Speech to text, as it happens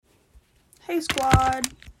Hey squad,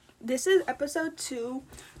 this is episode 2.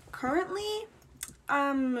 Currently,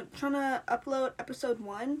 I'm trying to upload episode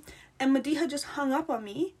 1, and Madiha just hung up on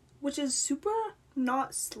me, which is super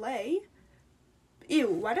not slay. Ew,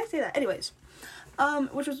 why did I say that? Anyways,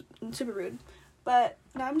 which was super rude. But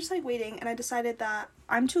now I'm just like waiting, and I decided that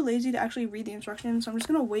I'm too lazy to actually read the instructions, so I'm just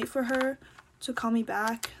gonna wait for her to call me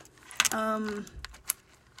back.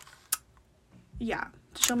 Yeah,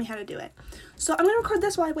 to show me how to do it. So I'm gonna record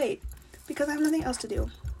this while I wait, because I have nothing else to do.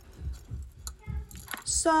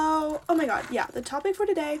 So, oh my god, yeah, the topic for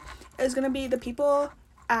today is gonna be the people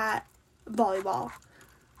at volleyball.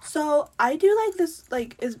 So, I do like this,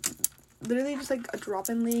 like, is literally just like a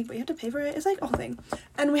drop-in league, but you have to pay for it. It's like a whole thing.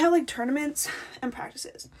 And we have like tournaments and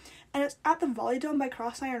practices. And it's at the Volley Dome by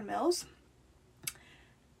Cross Iron Mills.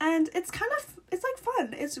 And it's like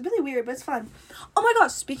fun. It's really weird, but it's fun. Oh my god,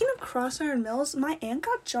 speaking of Cross Iron Mills, my aunt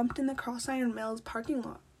got jumped in the Cross Iron Mills parking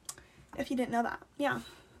lot. If you didn't know that. Yeah.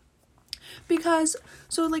 Because,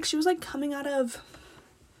 so like she was like coming out of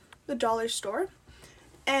the dollar store.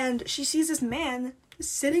 And she sees this man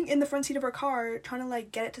sitting in the front seat of her car trying to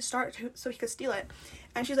like get it to start so he could steal it.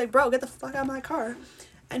 And she's like, bro, get the fuck out of my car.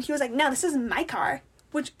 And he was like, no, this isn't my car.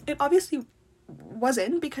 Which it obviously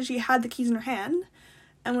wasn't, because she had the keys in her hand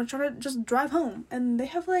and was trying to just drive home. And they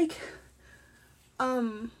have like I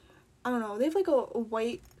don't know, they have like a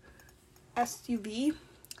white SUV,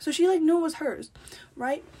 so she like knew it was hers,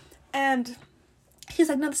 right? And he's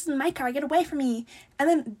like, no, this is my car, get away from me. And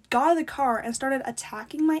then got out of the car and started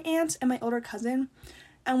attacking my aunt and my older cousin,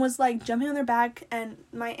 and was like jumping on their back, and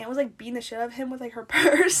my aunt was like beating the shit out of him with like her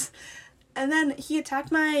purse. And then he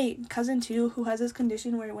attacked my cousin too, who has this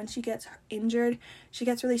condition where when she gets injured, she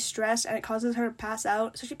gets really stressed and it causes her to pass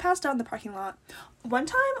out. So she passed out in the parking lot. One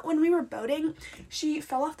time when we were boating, she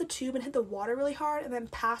fell off the tube and hit the water really hard and then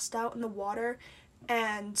passed out in the water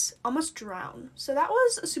and almost drowned. So that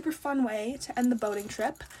was a super fun way to end the boating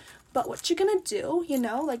trip. But what you gonna do, you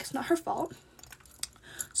know, like it's not her fault.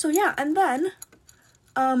 So yeah, and then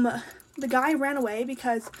the guy ran away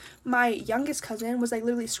because my youngest cousin was like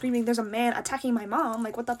literally screaming, there's a man attacking my mom,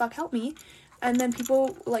 like what the fuck, help me. And then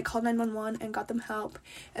people like called 911 and got them help,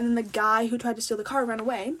 and then the guy who tried to steal the car ran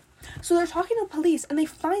away. So they're talking to police, and they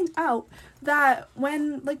find out that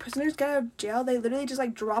when like prisoners get out of jail, they literally just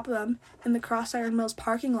like drop them in the Cross Iron Mills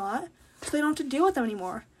parking lot so they don't have to deal with them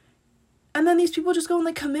anymore. And then these people just go and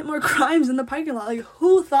like commit more crimes in the parking lot. Like,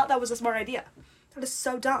 who thought that was a smart idea? That is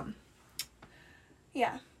so dumb.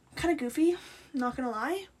 Yeah, kind of goofy, not gonna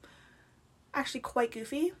lie. Actually quite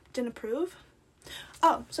goofy, didn't approve.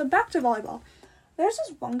 Oh, so back to volleyball. There's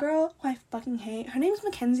this one girl who I fucking hate. Her name's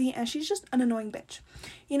Mackenzie, and she's just an annoying bitch.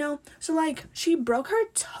 You know? So, like, she broke her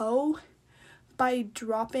toe by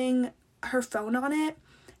dropping her phone on it,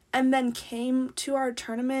 and then came to our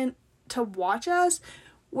tournament to watch us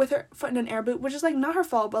with her foot in an air boot, which is, like, not her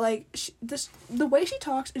fault, but, like, the way she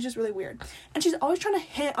talks is just really weird. And she's always trying to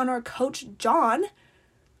hit on our coach, John.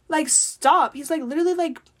 Like, stop. He's, like, literally,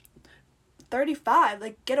 like, 35.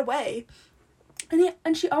 Like, get away.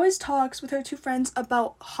 And she always talks with her two friends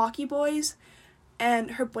about hockey boys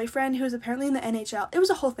and her boyfriend, who is apparently in the NHL. It was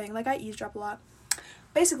a whole thing. Like, I eavesdrop a lot.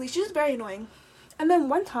 Basically, she's just very annoying. And then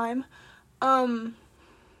one time,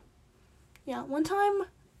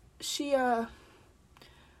 she,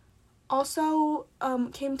 also,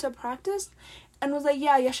 came to practice and was like,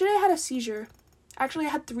 yeah, yesterday I had a seizure. Actually, I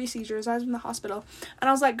had 3 seizures. I was in the hospital. And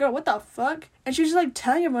I was like, girl, what the fuck? And she was just, like,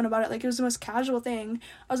 telling everyone about it. Like, it was the most casual thing.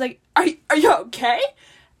 I was like, are you okay?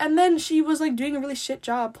 And then she was, like, doing a really shit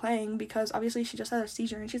job playing because, obviously, she just had a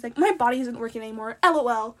seizure. And she's like, my body isn't working anymore.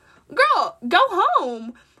 LOL. Girl, go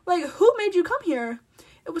home. Like, who made you come here?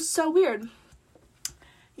 It was so weird.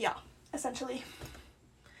 Yeah, essentially.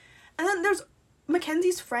 And then there's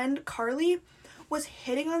Mackenzie's friend, Carly, was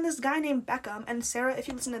hitting on this guy named Beckham. And Sarah, if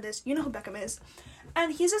you listen to this, you know who Beckham is.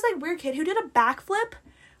 And he's this, like, weird kid who did a backflip.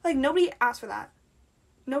 Like, nobody asked for that.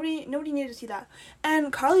 Nobody needed to see that.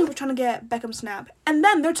 And Carly was trying to get Beckham snap. And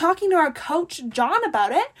then they're talking to our coach, John,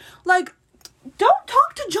 about it. Like, don't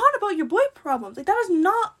talk to John about your boy problems. Like, that is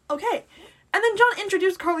not okay. And then John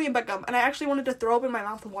introduced Carly and Beckham. And I actually wanted to throw up in my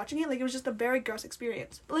mouth watching it. Like, it was just a very gross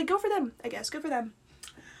experience. But, like, go for them, I guess. Good for them.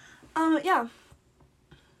 Yeah.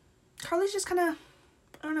 Carly's just kind of,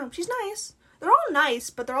 I don't know. She's nice. They're all nice,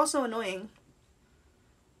 but they're also annoying.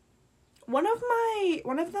 One of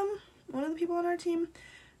the people on our team,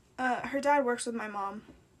 her dad works with my mom.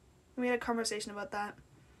 We had a conversation about that.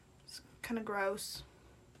 It's kind of gross.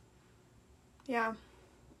 Yeah.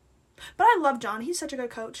 But I love John. He's such a good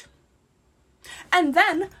coach. And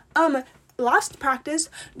then, last practice,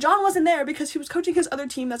 John wasn't there because he was coaching his other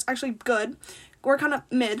team that's actually good. We're kind of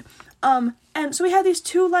mid. And so we had these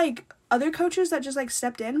two, like, other coaches that just, like,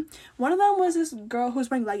 stepped in. One of them was this girl who was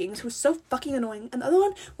wearing leggings, who was so fucking annoying. And the other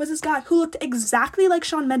one was this guy who looked exactly like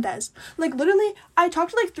Shawn Mendes. Like, literally, I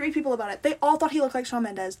talked to, like, 3 people about it. They all thought he looked like Shawn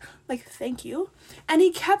Mendes. Like, thank you. And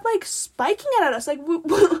he kept, like, spiking it at us. Like,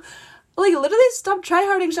 like, literally, stop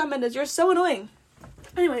tryharding, Shawn Mendes. You're so annoying.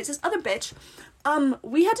 Anyways, this other bitch,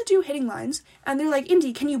 we had to do hitting lines. And they're like,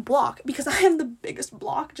 Indy, can you block? Because I have the biggest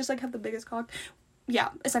block. Just, like, have the biggest cock. Yeah,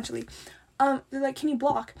 essentially. They're like, can you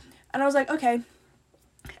block? And I was like, okay.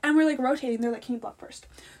 And we're, like, rotating. They're like, can you block first?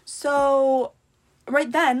 So, right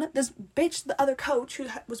then, this bitch, the other coach who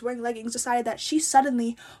was wearing leggings, decided that she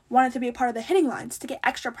suddenly wanted to be a part of the hitting lines to get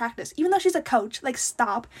extra practice. Even though she's a coach. Like,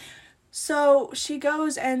 stop. So, she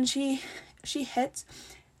goes and she hits.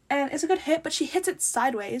 And it's a good hit, but she hits it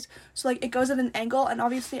sideways. So, like, it goes at an angle. And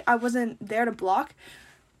obviously, I wasn't there to block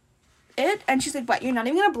it. And she's like, what, you're not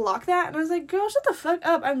even gonna block that? And I was like, girl, shut the fuck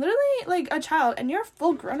up. I'm literally, like, a child, and you're a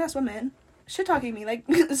full grown-ass woman shit talking me. Like,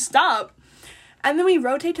 stop. And then we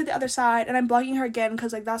rotate to the other side, and I'm blocking her again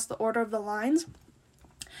because, like, that's the order of the lines.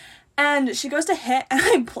 And she goes to hit, and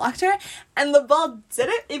I blocked her, and the ball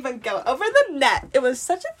didn't even go over the net. It was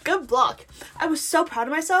such a good block. I was so proud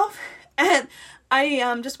of myself, and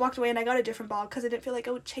I just walked away, and I got a different ball because I didn't feel like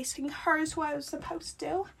I was chasing hers who I was supposed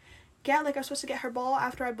to get. Like, I was supposed to get her ball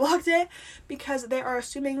after I blocked it because they are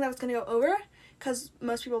assuming that it's going to go over because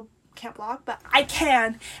most people can't block, but I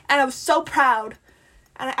can, and I was so proud,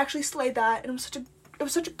 and I actually slayed that, and it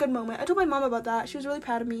was such a good moment. I told my mom about that. She was really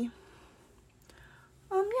proud of me.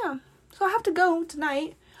 Yeah, so I have to go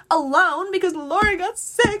tonight alone because Lori got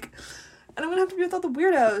sick, and I'm gonna have to be with all the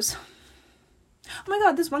weirdos. Oh my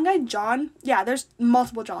god, this one guy, John. Yeah, there's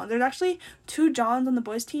multiple Johns. There's actually 2 Johns on the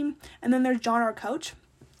boys team, and then there's John, our coach.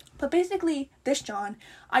 But basically, this John,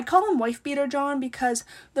 I call him wife beater John because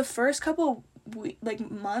the first couple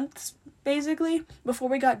months, basically, before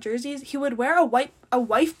we got jerseys, he would wear a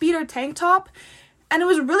wife beater tank top, and it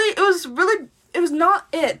was not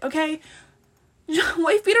it, okay?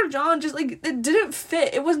 Wife beater John just, like, it didn't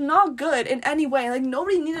fit. It was not good in any way. Like,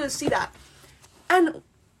 nobody needed to see that. And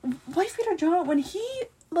wife beater John, when he,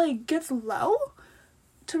 like, gets low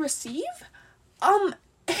to receive,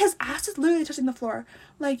 his ass is literally touching the floor.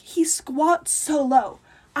 Like, he squats so low.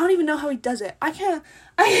 I don't even know how he does it. I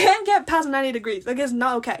can't get past 90 degrees. Like, it's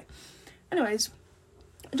not okay. Anyways,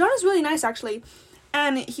 John is really nice, actually.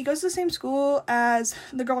 And he goes to the same school as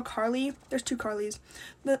the girl Carly. There's 2 Carlys.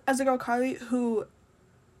 As the girl Carly,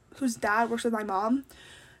 whose dad works with my mom.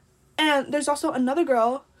 And there's also another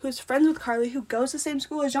girl who's friends with Carly who goes to the same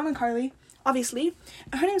school as John and Carly, obviously.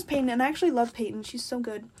 And her name's Peyton, and I actually love Peyton. She's so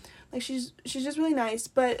good. Like, she's just really nice.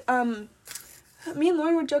 But, me and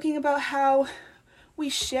Lauren were joking about how we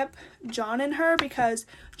ship John and her because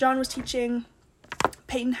John was teaching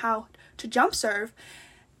Peyton how to jump serve.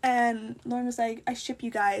 And Lauren was like, I ship you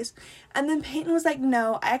guys. And then Peyton was like,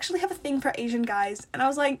 no, I actually have a thing for Asian guys. And I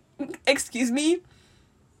was like, excuse me?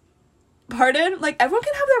 Pardon? Like, everyone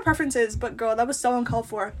can have their preferences, but girl, that was so uncalled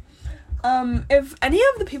for. If any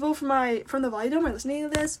of the people from the Volleydome are listening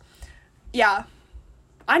to this, yeah,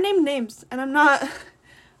 I named names, and I'm not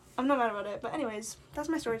mad about it. But anyways, that's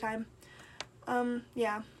my story time.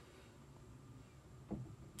 Yeah.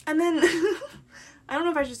 And then, I don't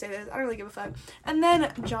know if I should say this. I don't really give a fuck. And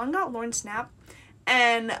then John got Lauren's snap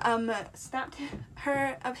and snapped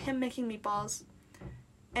her of him making meatballs.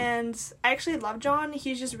 And I actually love John.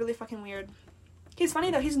 He's just really fucking weird. He's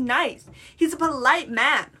funny though. He's nice. He's a polite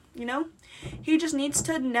man, you know? He just needs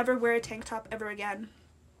to never wear a tank top ever again.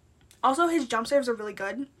 Also, his jump serves are really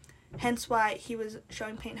good. Hence why he was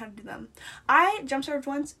showing Peyton how to do them. I jump served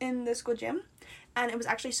once in the school gym, and it was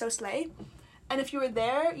actually so slay. And if you were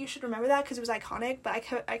there, you should remember that because it was iconic, but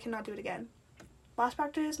I cannot do it again. Last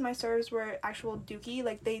practice, my serves were actual dookie.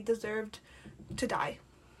 Like, they deserved to die.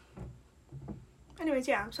 Anyways,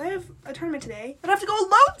 yeah, so I have a tournament today that I have to go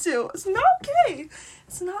alone to. It's not okay.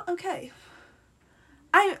 It's not okay.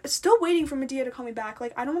 I'm still waiting for Medea to call me back.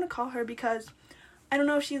 Like, I don't want to call her because I don't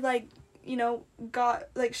know if she, like, you know, got,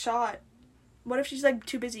 like, shot. What if she's, like,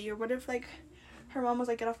 too busy? Or what if, like, her mom was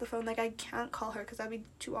like, get off the phone? Like, I can't call her because that'd be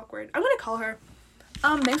too awkward. I'm gonna call her.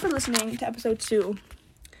 Thanks for listening to episode 2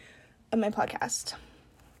 of my podcast.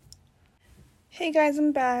 Hey, guys,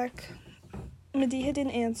 I'm back. Medea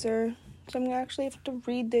didn't answer. So I'm gonna actually have to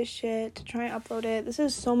read this shit to try and upload it. This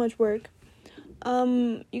is so much work.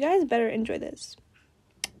 You guys better enjoy this.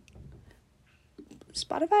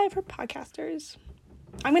 Spotify for podcasters.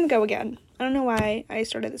 I'm gonna go again. I don't know why I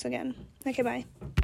started this again. Okay, bye.